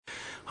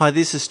Hi,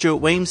 this is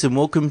Stuart Weems and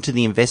welcome to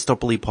the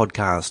Investopoly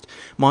podcast.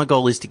 My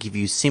goal is to give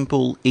you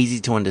simple, easy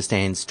to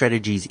understand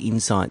strategies,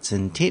 insights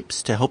and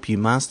tips to help you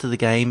master the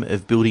game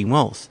of building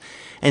wealth.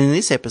 And in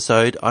this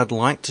episode, I'd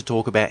like to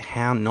talk about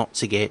how not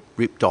to get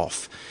ripped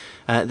off.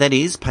 That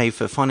is, pay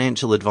for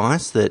financial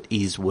advice that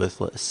is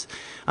worthless.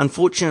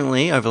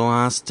 Unfortunately, over the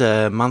last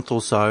month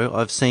or so,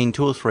 I've seen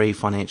 2 or 3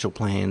 financial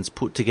plans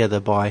put together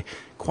by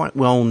quite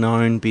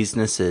well-known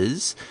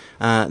businesses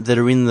that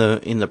are in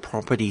the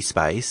property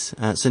space.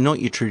 So not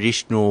your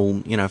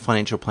traditional,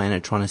 financial planner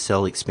trying to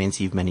sell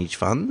expensive managed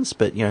funds,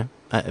 but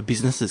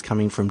businesses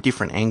coming from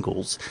different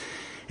angles.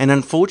 And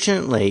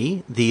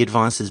unfortunately, the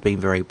advice has been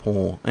very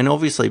poor. And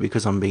obviously,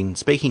 because I've been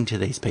speaking to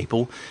these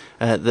people,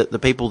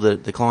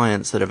 the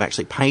clients that have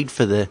actually paid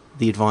for the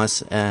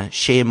advice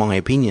share my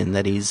opinion.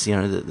 That is,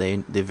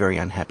 that they're very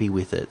unhappy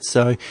with it.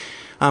 So,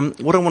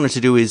 what I wanted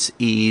to do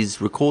is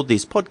record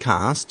this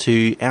podcast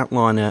to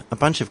outline a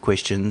bunch of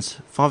questions,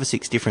 5 or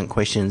 6 different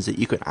questions that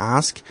you could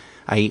ask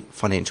a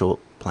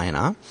financial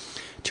planner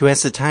to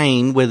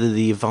ascertain whether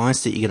the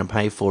advice that you're going to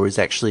pay for is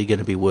actually going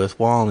to be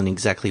worthwhile and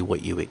exactly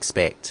what you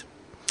expect.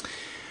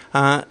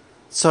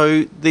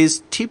 So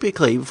there's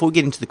typically, before we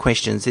get into the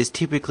questions, there's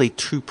typically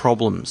 2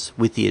 problems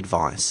with the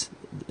advice.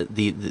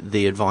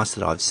 The advice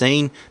that I've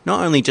seen,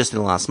 not only just in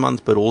the last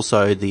month, but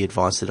also the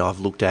advice that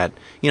I've looked at,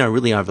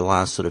 really over the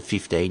last sort of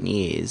 15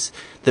 years,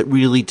 that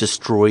really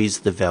destroys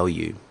the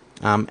value.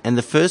 And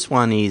the first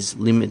one is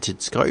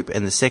limited scope,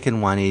 and the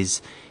second one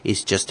is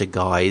just a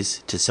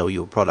guise to sell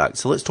your product.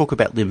 So let's talk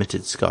about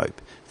limited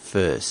scope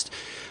first.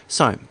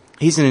 So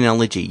here's an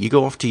analogy. You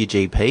go off to your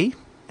GP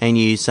and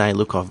you say,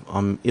 look,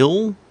 I'm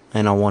ill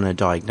and I want a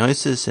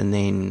diagnosis, and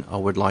then I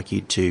would like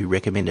you to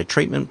recommend a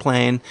treatment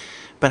plan.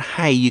 But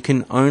hey, you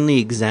can only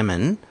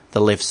examine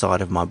the left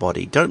side of my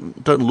body.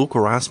 Don't look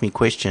or ask me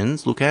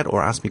questions,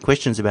 ask me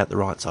questions about the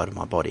right side of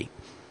my body.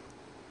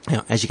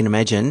 Now, as you can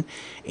imagine,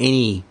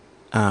 any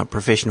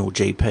professional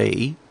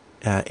GP,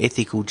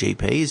 ethical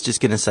GP, is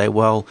just going to say,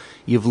 well,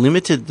 you've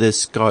limited the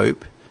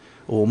scope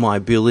or my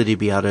ability to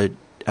be able to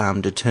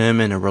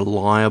determine a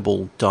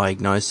reliable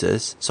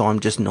diagnosis, so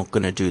I'm just not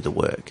going to do the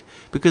work.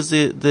 Because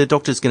the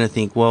doctor's going to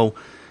think, well,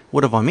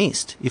 what have I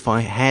missed? If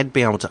I had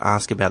been able to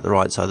ask about the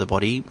right side of the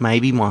body,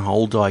 maybe my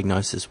whole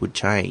diagnosis would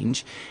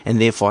change, and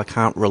therefore I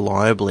can't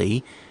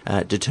reliably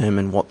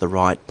determine what the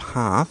right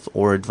path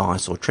or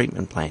advice or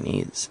treatment plan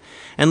is.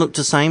 And look,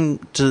 to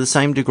the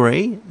same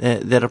degree,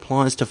 that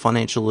applies to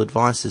financial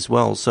advice as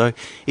well. So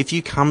if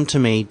you come to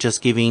me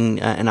just giving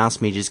and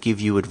ask me to just give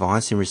you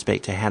advice in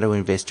respect to how to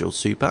invest your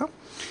super,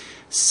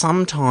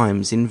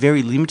 sometimes in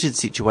very limited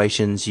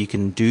situations you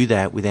can do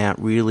that without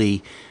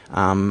really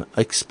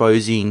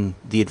exposing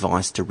the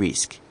advice to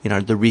risk,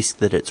 the risk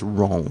that it's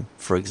wrong,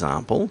 for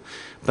example.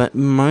 But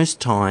most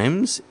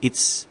times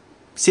it's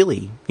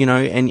silly,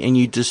 and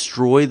you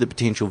destroy the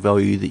potential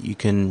value that you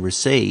can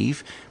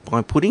receive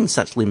by putting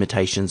such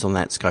limitations on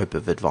that scope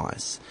of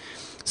advice.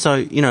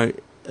 So,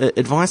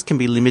 advice can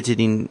be limited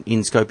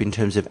in scope in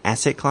terms of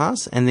asset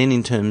class, and then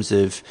in terms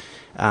of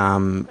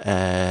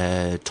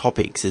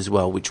topics as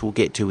well, which we'll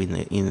get to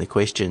in the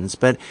questions.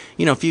 But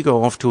if you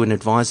go off to an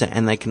advisor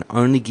and they can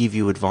only give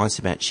you advice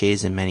about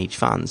shares and managed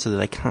funds, so that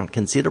they can't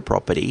consider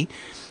property,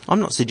 I'm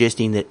not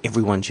suggesting that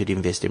everyone should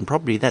invest in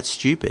property. That's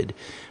stupid.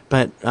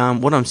 But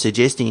what I'm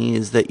suggesting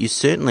is that you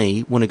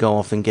certainly want to go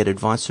off and get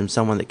advice from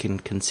someone that can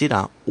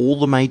consider all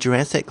the major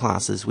asset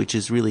classes, which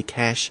is really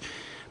cash,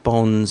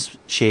 bonds,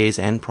 shares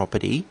and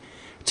property,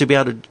 to be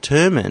able to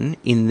determine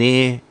in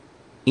their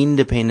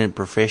independent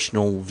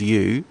professional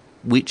view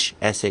which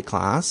asset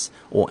class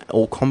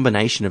or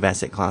combination of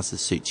asset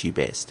classes suits you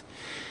best.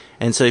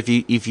 And so if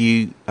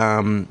you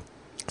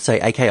say,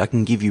 okay, I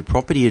can give you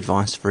property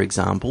advice, for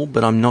example,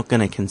 but I'm not going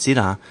to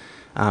consider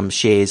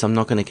shares, I'm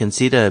not going to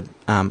consider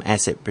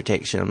asset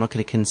protection, I'm not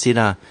going to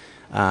consider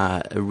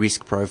a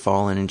risk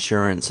profile and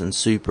insurance and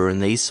super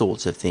and these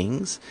sorts of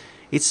things,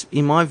 it's,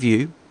 in my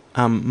view,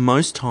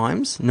 most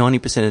times,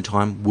 90% of the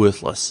time,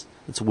 worthless.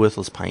 It's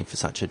worthless paying for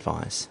such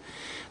advice.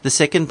 The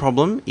second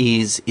problem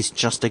is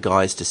just a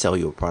guise to sell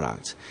your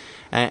product,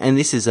 and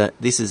this is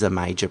a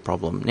major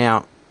problem.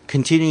 Now,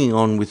 continuing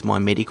on with my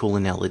medical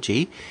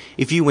analogy,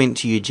 if you went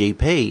to your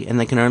GP and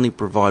they can only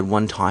provide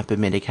one type of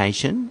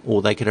medication,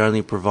 or they could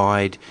only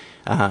provide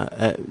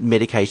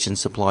medication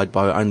supplied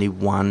by only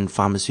one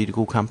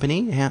pharmaceutical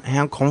company,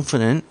 how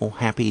confident or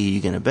happy are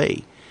you going to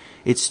be?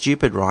 It's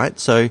stupid, right?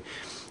 So,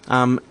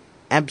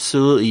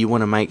 absolutely, you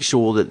want to make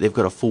sure that they've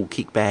got a full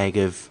kit bag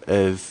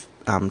of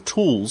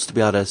tools to be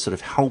able to sort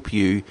of help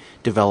you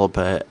develop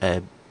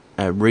a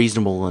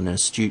reasonable and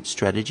astute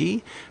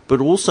strategy, but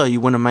also you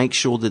want to make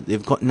sure that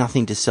they've got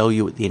nothing to sell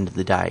you at the end of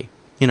the day.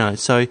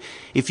 So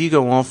if you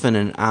go off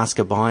and ask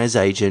a buyer's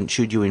agent,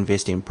 should you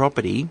invest in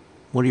property,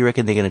 what do you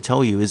reckon they're going to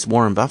tell you? Is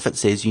Warren Buffett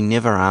says you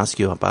never ask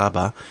your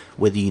barber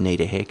whether you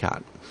need a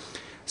haircut.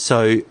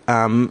 So,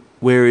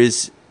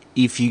 whereas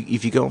if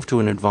you go off to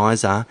an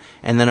advisor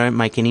and they don't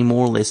make any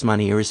more or less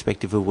money,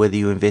 irrespective of whether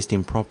you invest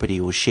in property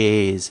or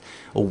shares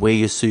or where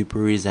your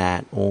super is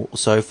at or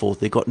so forth,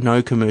 they've got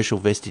no commercial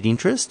vested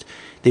interest,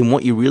 then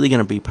what you're really going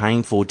to be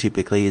paying for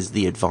typically is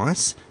the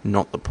advice,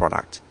 not the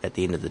product at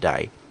the end of the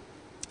day.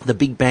 The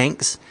big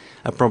banks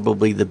are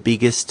probably the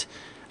biggest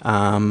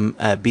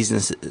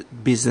businesses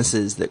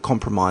that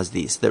compromise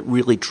this, that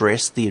really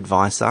dress the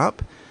advice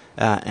up,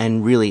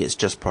 and really it's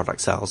just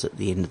product sales at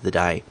the end of the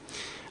day.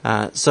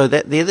 So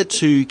that they're the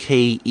two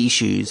key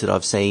issues that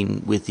I've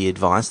seen with the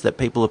advice, that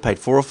people have paid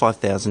 $4,000 or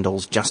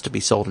 $5,000 just to be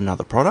sold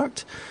another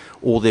product,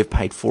 or they've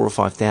paid $4,000 or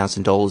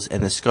 $5,000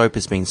 and the scope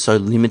has been so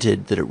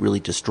limited that it really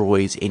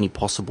destroys any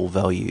possible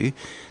value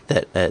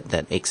that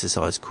that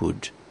exercise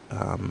could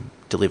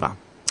deliver.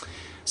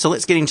 So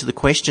let's get into the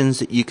questions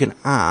that you can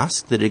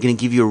ask that are going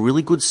to give you a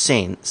really good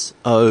sense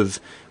of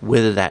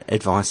whether that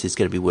advice is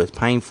going to be worth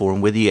paying for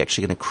and whether you're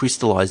actually going to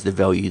crystallise the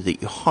value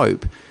that you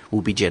hope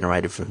will be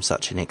generated from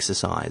such an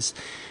exercise.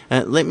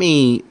 Let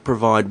me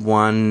provide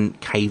one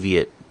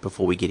caveat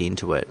before we get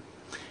into it.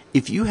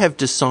 If you have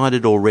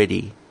decided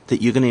already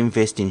that you're going to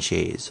invest in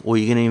shares or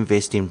you're going to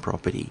invest in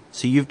property,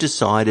 so you've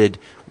decided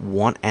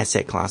what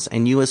asset class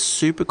and you are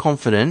super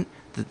confident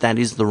that that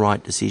is the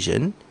right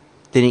decision,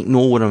 then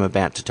ignore what I'm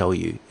about to tell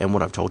you and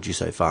what I've told you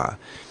so far.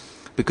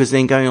 Because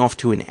then going off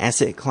to an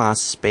asset class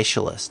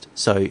specialist,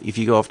 so if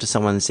you go off to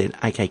someone and said,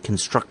 okay,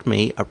 construct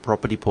me a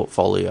property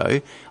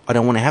portfolio, I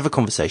don't want to have a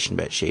conversation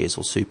about shares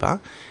or super,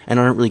 and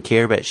I don't really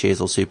care about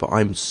shares or super.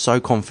 I'm so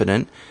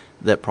confident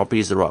that property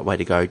is the right way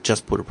to go.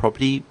 Just put a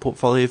property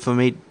portfolio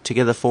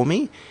together for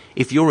me.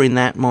 If you're in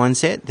that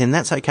mindset, then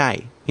that's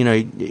okay.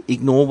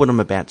 Ignore what I'm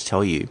about to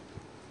tell you.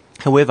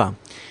 However,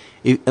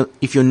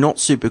 if you're not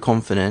super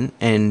confident,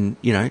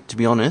 and, to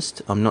be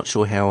honest, I'm not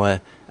sure how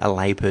a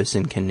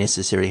layperson can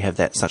necessarily have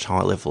that such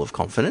high level of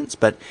confidence,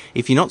 but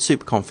if you're not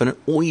super confident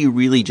or you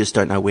really just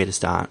don't know where to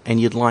start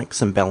and you'd like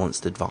some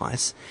balanced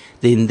advice,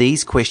 then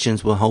these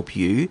questions will help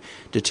you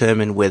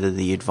determine whether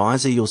the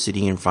advisor you're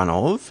sitting in front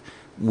of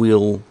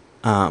will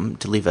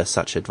deliver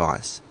such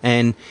advice.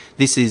 And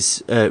this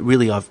is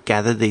really, I've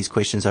gathered these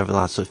questions over the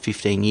last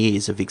 15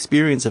 years of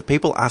experience of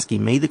people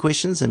asking me the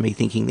questions and me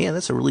thinking, yeah,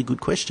 that's a really good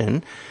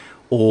question.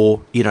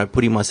 Or,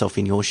 putting myself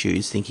in your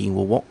shoes thinking,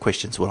 well, what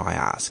questions would I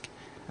ask?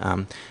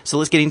 So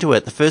let's get into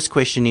it. The first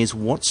question is,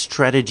 what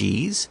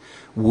strategies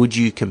would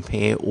you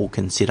compare or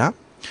consider?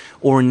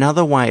 Or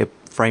another way of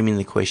framing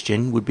the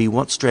question would be,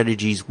 what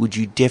strategies would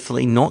you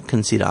definitely not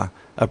consider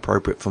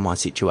appropriate for my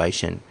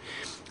situation?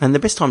 And the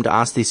best time to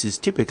ask this is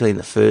typically in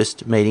the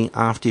first meeting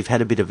after you've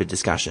had a bit of a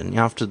discussion,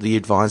 after the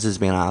advisor's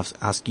been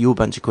asked you a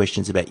bunch of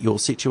questions about your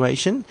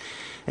situation.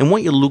 And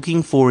what you're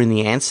looking for in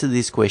the answer to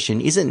this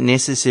question isn't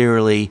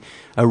necessarily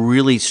a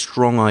really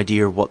strong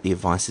idea of what the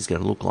advice is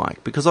going to look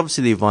like, because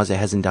obviously the advisor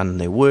hasn't done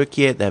their work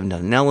yet, they haven't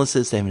done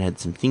analysis, they haven't had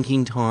some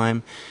thinking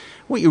time.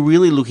 What you're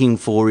really looking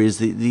for is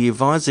the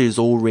advisor is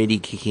already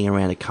kicking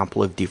around a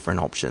couple of different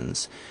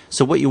options.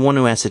 So what you want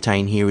to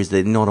ascertain here is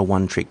they're not a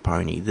one-trick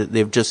pony, that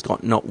they've just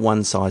got not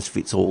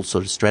one-size-fits-all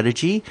sort of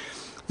strategy,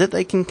 that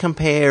they can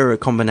compare a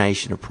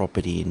combination of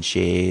property and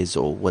shares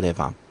or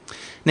whatever.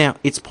 Now,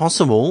 it's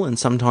possible, and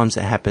sometimes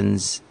it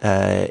happens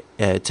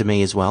to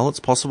me as well, it's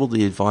possible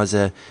the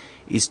advisor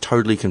is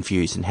totally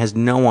confused and has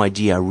no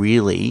idea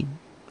really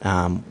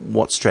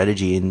what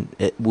strategy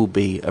it will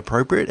be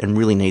appropriate and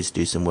really needs to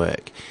do some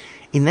work.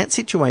 In that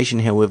situation,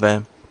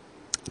 however,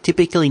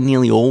 typically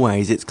nearly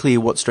always it's clear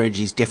what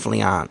strategies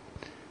definitely aren't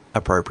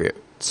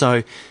appropriate.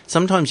 So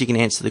sometimes you can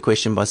answer the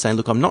question by saying,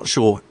 look, I'm not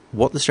sure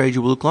what the strategy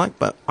will look like,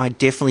 but I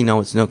definitely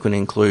know it's not going to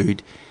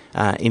include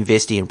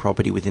investing in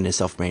property within a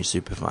self-managed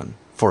super fund,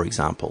 for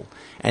example.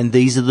 And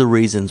these are the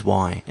reasons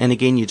why. And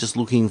again, you're just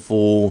looking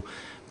for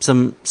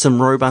some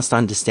robust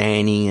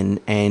understanding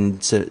and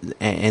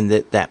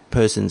that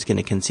person's going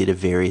to consider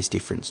various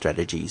different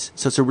strategies.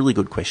 So it's a really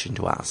good question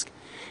to ask.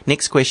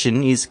 Next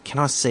question is, can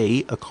I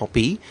see a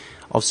copy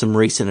of some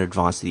recent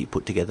advice that you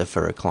put together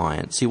for a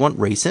client? So you want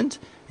recent,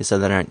 so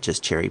they don't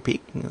just cherry pick,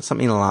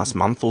 something in the last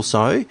month or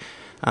so.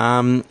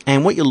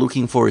 And what you're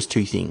looking for is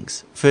two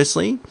things.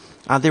 Firstly,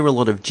 are there a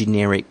lot of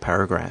generic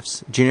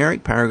paragraphs?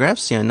 Generic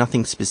paragraphs,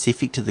 nothing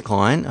specific to the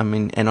client.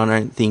 And I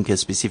don't think a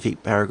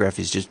specific paragraph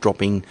is just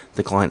dropping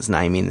the client's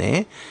name in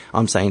there.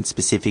 I'm saying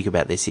specific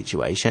about their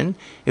situation.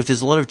 If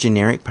there's a lot of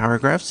generic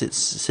paragraphs, it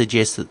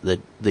suggests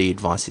that the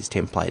advice is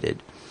templated.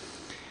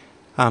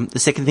 The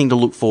second thing to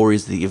look for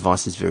is the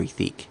advice is very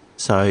thick.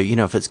 So,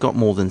 if it's got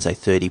more than, say,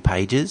 30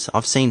 pages,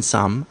 I've seen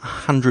some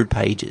 100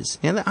 pages.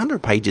 Now, that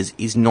 100 pages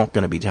is not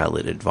going to be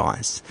tailored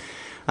advice.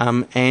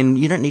 And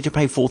you don't need to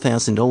pay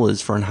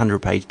 $4,000 for a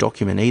 100-page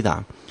document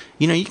either.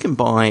 You can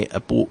buy a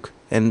book,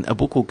 and a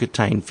book will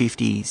contain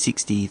 50,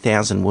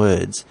 60,000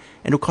 words,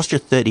 and it'll cost you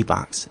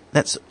 $30.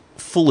 That's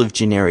full of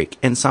generic,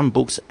 and some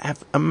books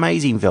have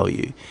amazing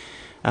value.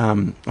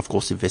 Of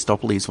course,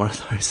 Investopoly is one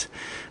of those.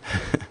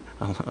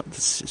 Oh,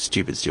 that's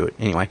stupid, Stuart.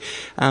 Anyway,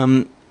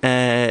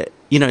 so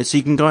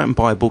you can go out and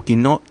buy a book.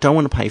 Don't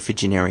want to pay for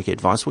generic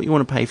advice. What you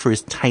want to pay for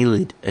is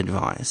tailored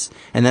advice,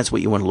 and that's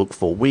what you want to look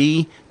for.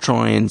 We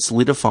try and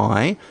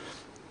solidify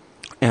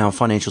our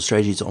financial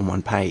strategies on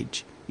one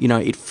page.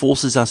 It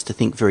forces us to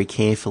think very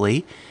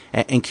carefully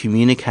and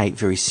communicate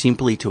very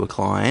simply to a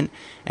client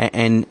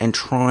and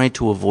try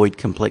to avoid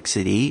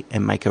complexity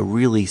and make a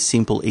really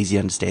simple, easy to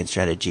understand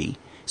strategy.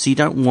 So you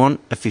don't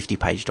want a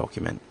 50-page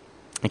document.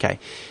 Okay.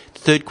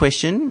 Third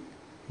question,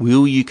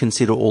 will you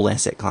consider all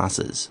asset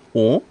classes?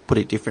 Or, put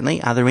it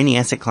differently, are there any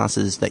asset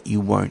classes that you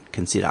won't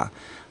consider?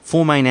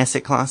 4 main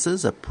asset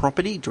classes are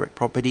property, direct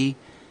property,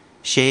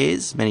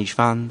 shares, managed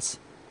funds.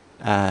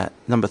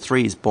 Number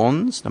 3 is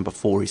bonds. Number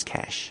 4 is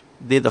cash.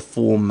 They're the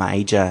 4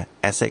 major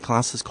asset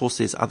classes. Of course,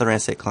 there's other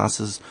asset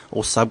classes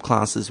or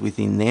subclasses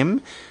within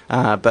them,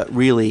 but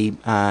really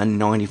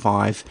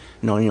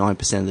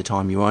 99% of the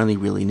time you only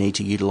really need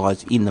to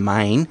utilise in the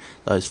main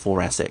those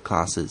 4 asset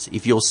classes.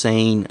 If you're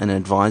seeing an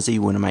advisor,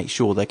 you want to make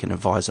sure they can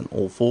advise on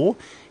all 4,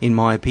 in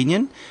my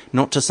opinion.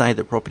 Not to say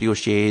that property or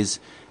shares,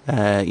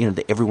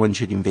 that everyone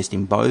should invest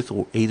in both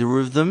or either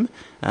of them,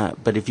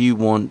 but if you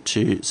want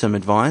some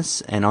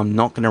advice, and I'm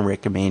not going to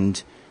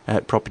recommend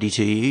property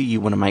to you,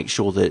 you want to make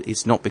sure that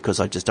it's not because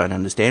I just don't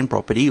understand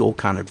property or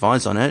can't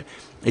advise on it.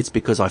 It's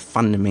because I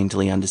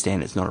fundamentally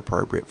understand it's not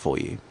appropriate for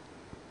you.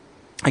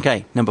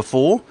 Okay, number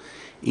 4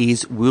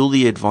 is, will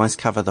the advice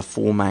cover the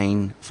 4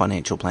 main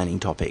financial planning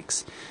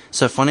topics?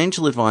 So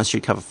financial advice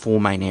should cover 4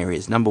 main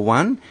areas. Number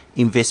 1,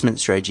 investment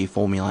strategy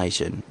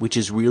formulation, which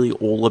is really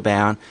all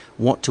about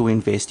what to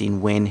invest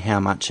in, when,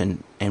 how much,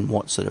 and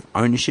what sort of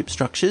ownership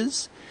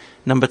structures.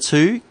 Number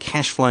 2,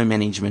 cash flow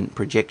management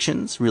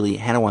projections. Really,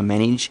 how do I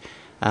manage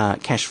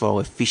cash flow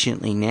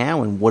efficiently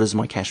now, and what does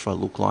my cash flow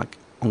look like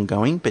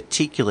ongoing,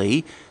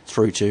 particularly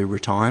through to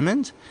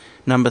retirement?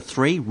 Number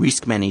 3,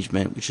 risk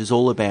management, which is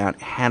all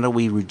about how do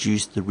we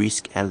reduce the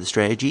risk out of the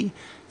strategy.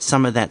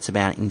 Some of that's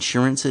about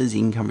insurances,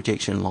 income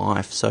protection,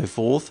 life, so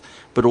forth,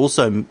 but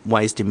also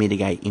ways to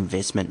mitigate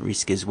investment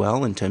risk as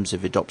well in terms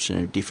of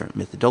adoption of different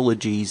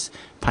methodologies,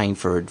 paying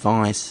for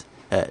advice,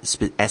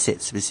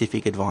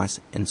 asset-specific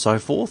advice, and so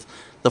forth.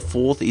 The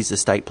 4th is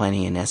estate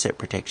planning and asset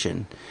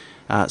protection.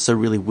 So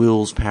really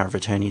wills, power of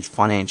attorneys,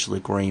 financial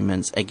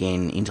agreements,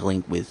 again,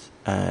 interlinked with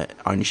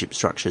ownership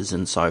structures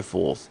and so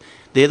forth.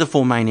 They're the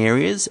 4 main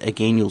areas.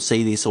 Again, you'll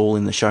see this all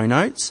in the show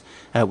notes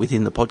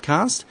within the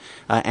podcast,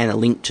 and a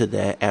link to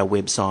our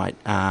website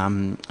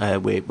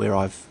where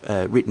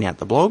I've written out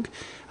the blog.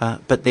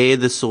 But they're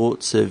the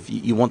sorts of,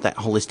 you want that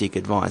holistic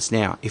advice.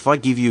 Now, if I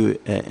give you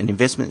an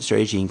investment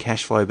strategy and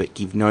cash flow but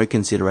give no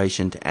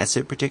consideration to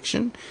asset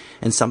protection,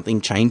 and something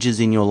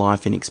changes in your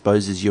life and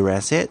exposes your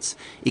assets,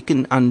 it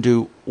can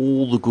undo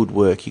all the good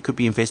work. You could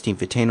be investing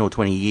for 10 or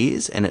 20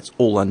 years and it's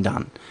all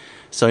undone.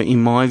 So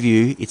in my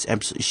view, it's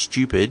absolutely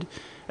stupid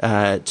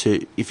if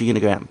you're going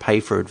to go out and pay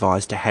for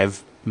advice, to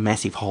have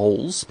massive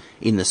holes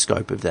in the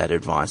scope of that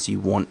advice. You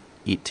want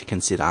it to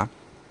consider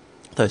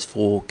those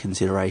 4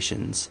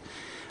 considerations.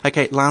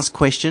 Okay, last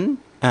question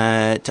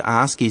to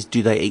ask is,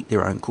 do they eat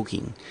their own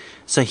cooking?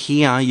 So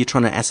here you're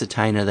trying to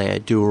ascertain, are they a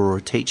doer or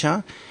a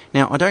teacher?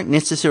 Now, I don't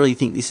necessarily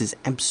think this is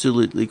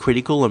absolutely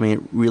critical. I mean,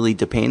 it really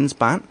depends,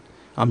 but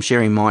I'm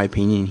sharing my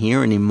opinion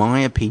here, and in my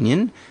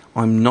opinion,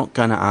 I'm not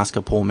going to ask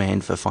a poor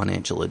man for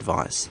financial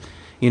advice.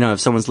 If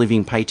someone's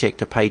living paycheck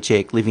to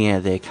paycheck, living out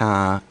of their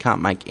car,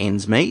 can't make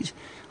ends meet,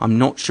 I'm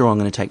not sure I'm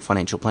going to take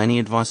financial planning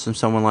advice from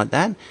someone like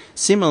that.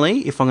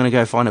 Similarly, if I'm going to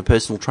go find a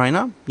personal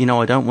trainer,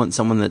 I don't want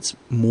someone that's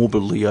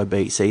morbidly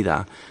obese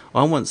either.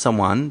 I want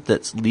someone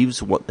that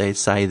lives what they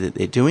say that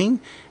they're doing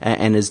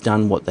and has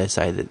done what they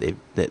say that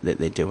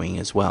they're doing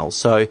as well.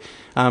 So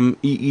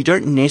you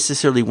don't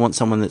necessarily want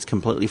someone that's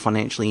completely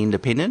financially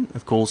independent.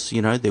 Of course,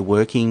 they're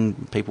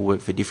working. People work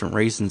for different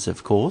reasons,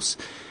 of course.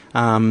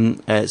 So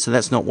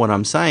that's not what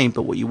I'm saying.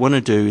 But what you want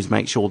to do is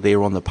make sure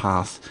they're on the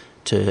path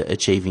to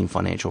achieving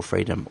financial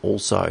freedom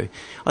also.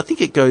 I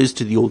think it goes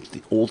to the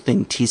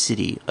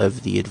authenticity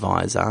of the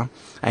advisor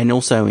and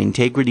also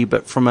integrity,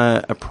 but from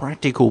a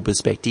practical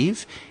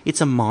perspective, it's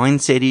a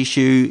mindset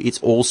issue. It's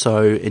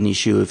also an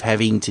issue of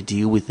having to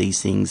deal with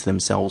these things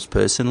themselves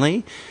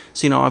personally.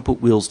 So, I put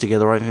wills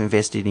together. I've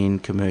invested in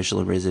commercial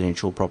and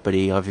residential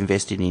property. I've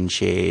invested in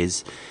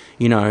shares.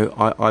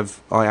 I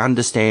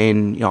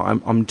understand,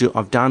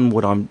 I've done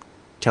what I'm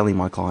telling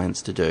my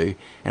clients to do,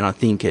 and I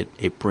think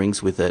it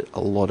brings with it a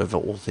lot of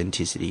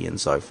authenticity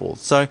and so forth.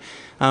 So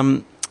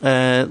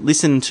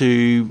listen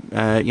to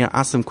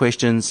ask them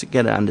questions,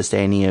 get an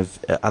understanding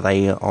of are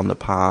they on the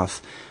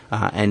path,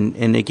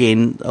 and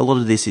again, a lot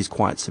of this is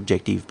quite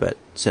subjective, but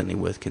certainly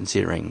worth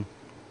considering.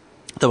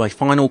 So my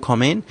final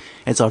comment,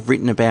 as I've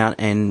written about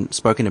and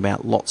spoken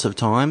about lots of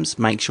times,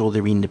 make sure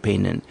they're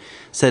independent.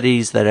 So that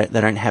is, they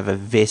don't have a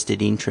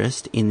vested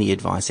interest in the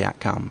advice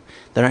outcome.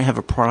 They don't have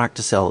a product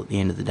to sell at the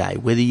end of the day.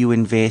 Whether you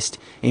invest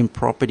in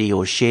property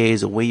or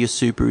shares, or where your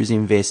super is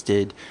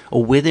invested,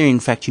 or whether in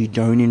fact you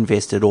don't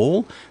invest at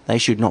all, they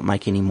should not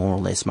make any more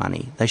or less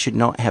money. They should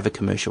not have a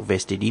commercial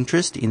vested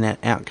interest in that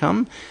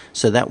outcome.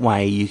 So that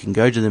way you can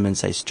go to them and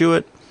say,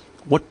 Stuart,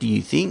 What do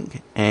you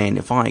think? And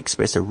if I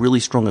express a really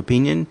strong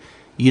opinion,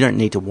 you don't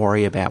need to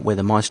worry about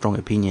whether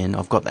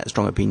I've got that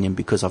strong opinion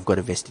because I've got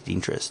a vested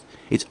interest.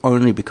 It's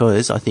only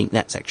because I think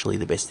that's actually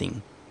the best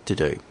thing to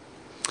do.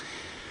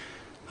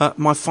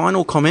 My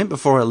final comment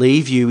before I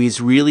leave you is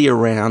really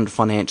around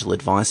financial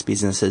advice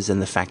businesses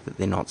and the fact that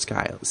they're not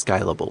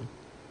scalable.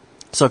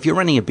 So if you're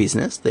running a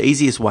business, the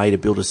easiest way to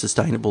build a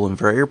sustainable and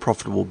very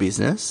profitable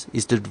business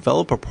is to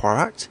develop a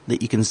product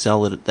that you can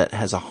sell that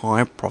has a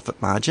high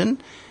profit margin,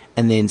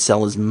 and then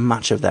sell as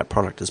much of that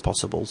product as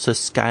possible. So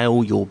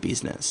scale your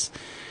business.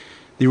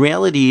 The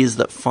reality is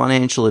that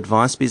financial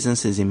advice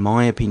businesses, in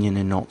my opinion,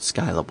 are not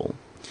scalable.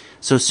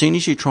 So as soon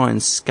as you try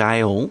and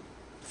scale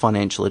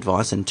financial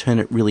advice and turn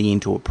it really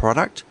into a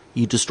product,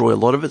 you destroy a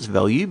lot of its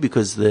value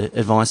because the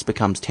advice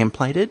becomes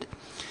templated.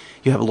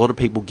 You have a lot of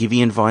people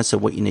giving advice, so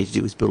what you need to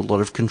do is build a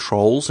lot of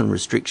controls and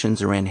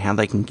restrictions around how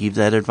they can give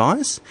that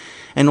advice.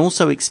 And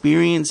also,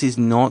 experience is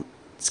not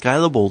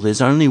scalable.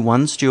 There's only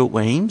one Stuart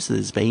Weems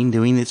that's been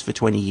doing this for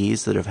 20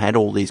 years that have had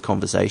all these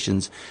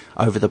conversations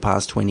over the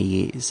past 20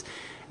 years.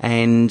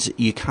 And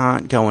you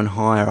can't go and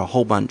hire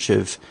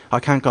I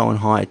can't go and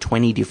hire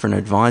 20 different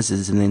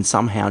advisors and then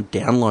somehow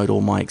download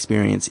all my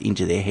experience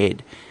into their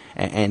head,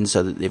 and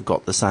so that they've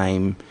got the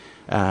same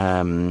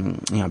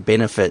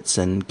benefits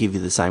and give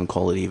you the same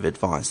quality of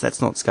advice.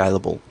 That's not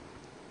scalable.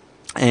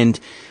 And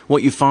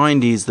what you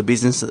find is the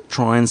business that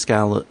try and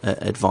scale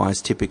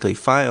advice typically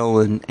fail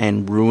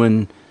and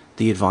ruin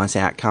the advice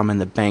outcome, and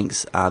the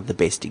banks are the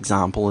best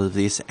example of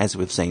this, as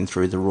we've seen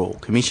through the Royal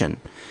Commission.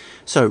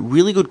 So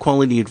really good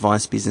quality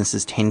advice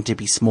businesses tend to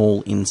be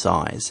small in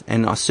size,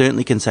 and I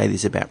certainly can say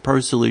this about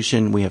Pro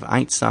Solution. We have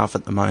 8 staff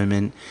at the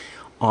moment.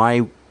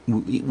 I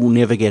will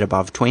never get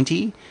above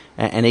 20,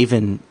 and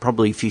even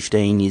probably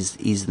 15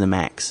 is the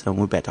max. And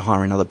we're about to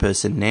hire another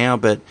person now,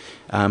 but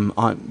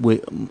I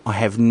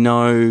have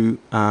no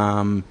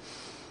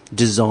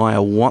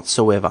desire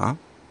whatsoever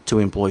to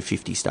employ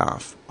 50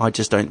 staff. I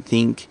just don't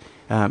think.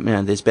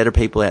 There's better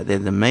people out there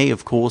than me,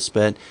 of course,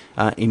 but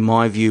in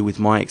my view, with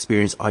my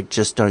experience, I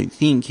just don't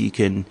think you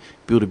can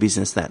build a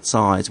business that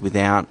size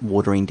without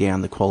watering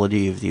down the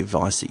quality of the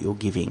advice that you're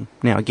giving.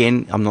 Now,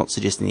 again, I'm not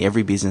suggesting that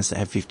every business that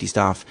have 50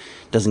 staff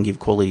doesn't give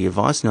quality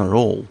advice, not at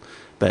all,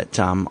 but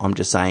I'm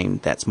just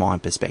saying that's my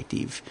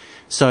perspective.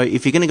 So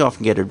if you're going to go off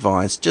and get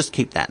advice, just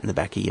keep that in the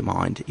back of your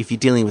mind. If you're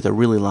dealing with a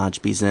really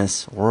large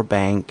business or a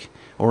bank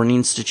or an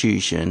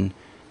institution,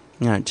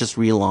 just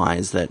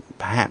realise that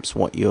perhaps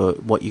what you're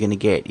going to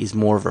get is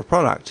more of a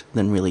product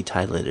than really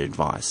tailored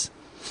advice.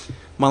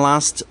 My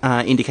last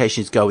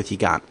indication is go with your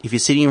gut. If you're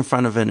sitting in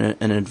front of an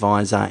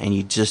advisor and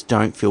you just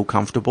don't feel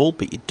comfortable,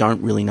 but you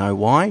don't really know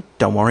why,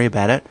 don't worry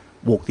about it.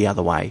 Walk the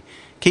other way.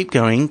 Keep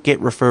going. Get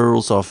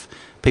referrals off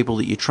people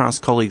that you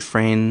trust, colleagues,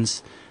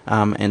 friends,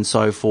 and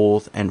so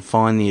forth, and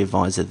find the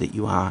advisor that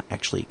you are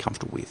actually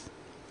comfortable with.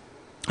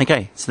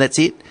 Okay, so that's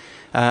it.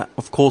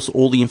 Of course,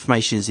 all the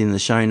information is in the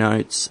show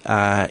notes.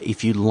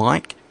 If you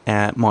like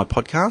my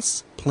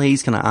podcasts,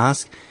 please can I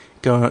ask,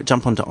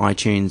 jump onto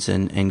iTunes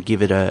and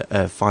give it a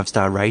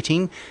 5-star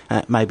rating.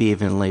 Maybe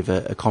even leave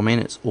a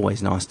comment. It's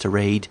always nice to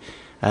read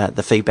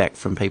the feedback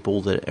from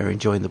people that are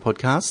enjoying the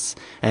podcasts.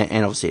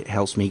 And obviously it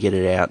helps me get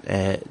it out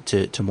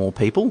to more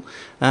people.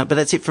 But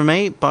that's it from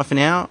me. Bye for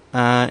now.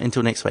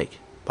 Until next week.